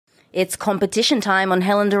It's competition time on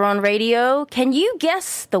Helen Duran Radio. Can you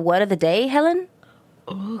guess the word of the day, Helen?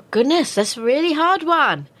 Oh, goodness, that's a really hard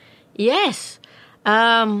one. Yes.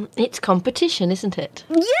 It's competition, isn't it?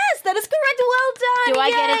 Yes, that is correct. Well done. Do I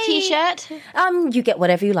Yay. get a T-shirt? You get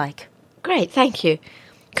whatever you like. Great, thank you.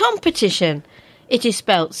 Competition. It is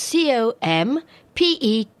spelled COMPETITION.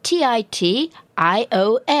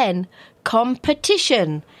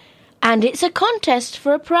 Competition. And it's a contest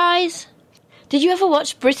for a prize. Did you ever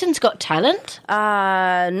watch Britain's Got Talent?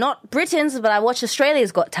 Not Britain's, but I watched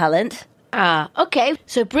Australia's Got Talent. Okay.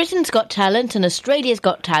 So Britain's Got Talent and Australia's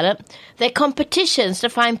Got Talent, they're competitions to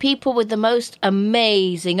find people with the most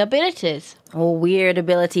amazing abilities. Oh, weird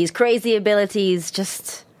abilities, crazy abilities,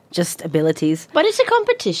 just abilities. But it's a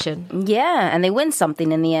competition. Yeah, and they win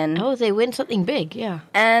something in the end. Oh, they win something big, yeah.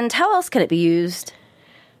 And how else can it be used?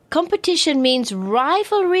 Competition means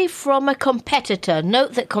rivalry from a competitor.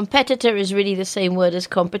 Note that competitor is really the same word as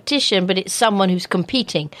competition, but it's someone who's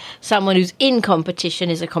competing. Someone who's in competition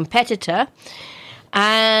is a competitor.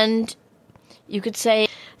 And you could say,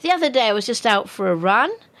 the other day I was just out for a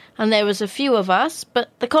run, and there was a few of us, but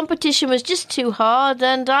the competition was just too hard,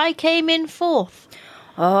 and I came in fourth.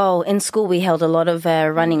 Oh, in school we held a lot of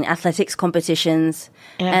running athletics competitions.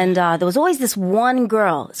 Yeah. And there was always this one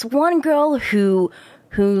girl who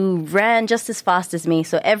ran just as fast as me.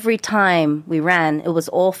 So every time we ran, it was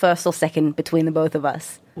all first or second between the both of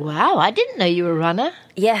us. Wow, I didn't know you were a runner.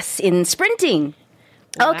 Yes, in sprinting.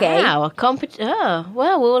 Okay. Wow,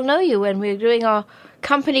 well, we'll know you when we're doing our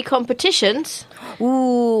company competitions.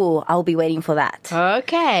 Ooh, I'll be waiting for that.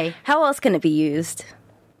 Okay. How else can it be used?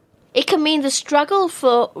 It can mean the struggle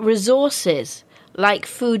for resources, like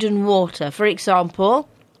food and water. For example,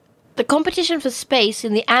 the competition for space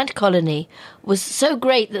in the ant colony was so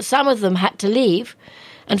great that some of them had to leave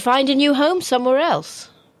and find a new home somewhere else.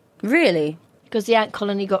 Really? Because the ant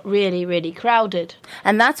colony got really, really crowded.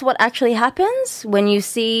 And that's what actually happens when you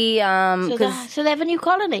see... So they have a new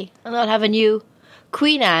colony, and they'll have a new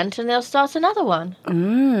queen ant, and they'll start another one.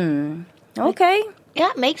 Okay.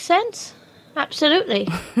 Yeah, makes sense. Absolutely.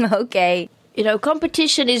 Okay. You know,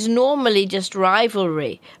 competition is normally just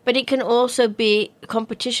rivalry, but it can also be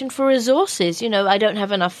competition for resources. You know, I don't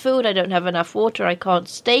have enough food, I don't have enough water, I can't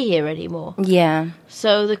stay here anymore. Yeah.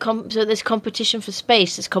 So there's competition for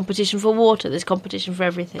space, there's competition for water, there's competition for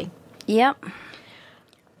everything. Yep.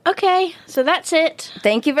 Okay, so that's it.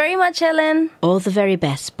 Thank you very much, Helen. All the very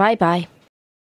best. Bye-bye.